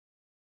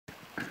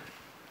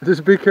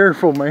Just be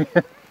careful, man.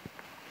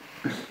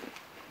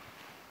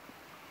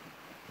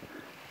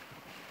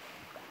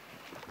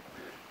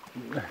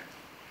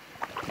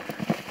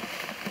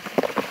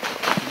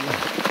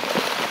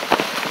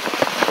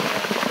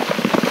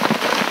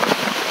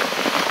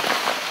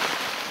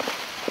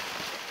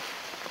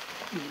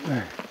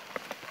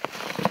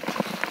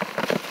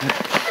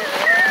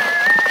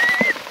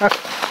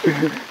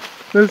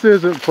 This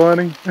isn't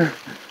funny.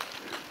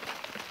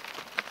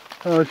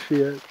 Oh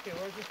shit. Okay,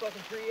 where's this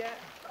fucking tree at?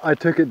 I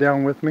took it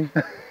down with me.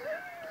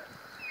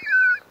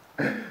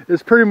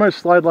 It's pretty much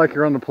slide like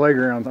you're on the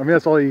playground. I mean,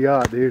 that's all you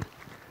got, dude.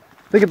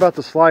 Think about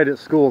the slide at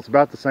school. It's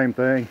about the same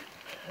thing.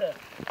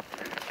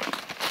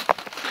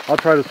 I'll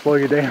try to slow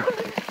you down.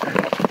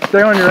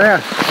 Stay on your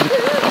ass.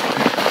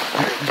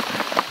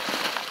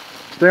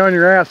 Stay on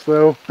your ass,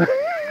 though.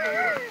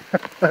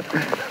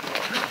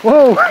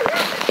 Whoa!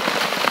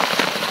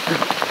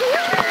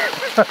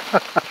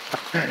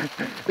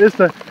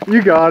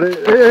 You got it.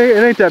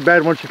 It ain't that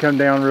bad once you come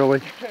down, really.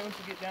 Once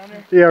you get down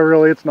there? Yeah,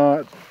 really, it's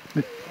not.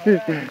 Right.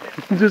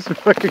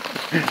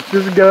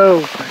 Just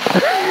go.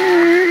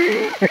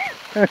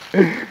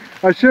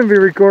 I shouldn't be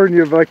recording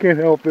you, but I can't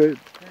help it. Here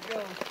it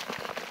goes. I'll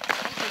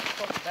take the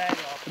fucking bag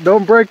off.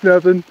 Don't break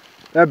nothing.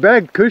 That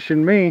bag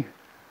cushioned me.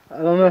 I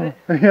don't know.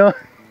 Yeah.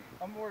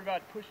 I'm worried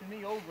about pushing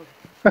me over.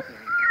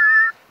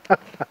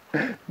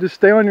 Just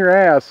stay on your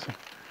ass.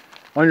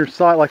 On your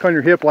side, like on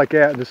your hip like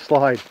that, and just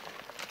slide.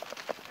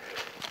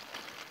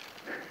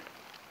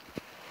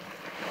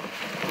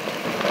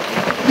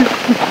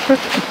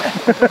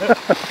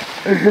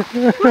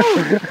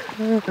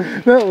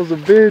 That was a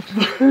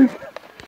bitch.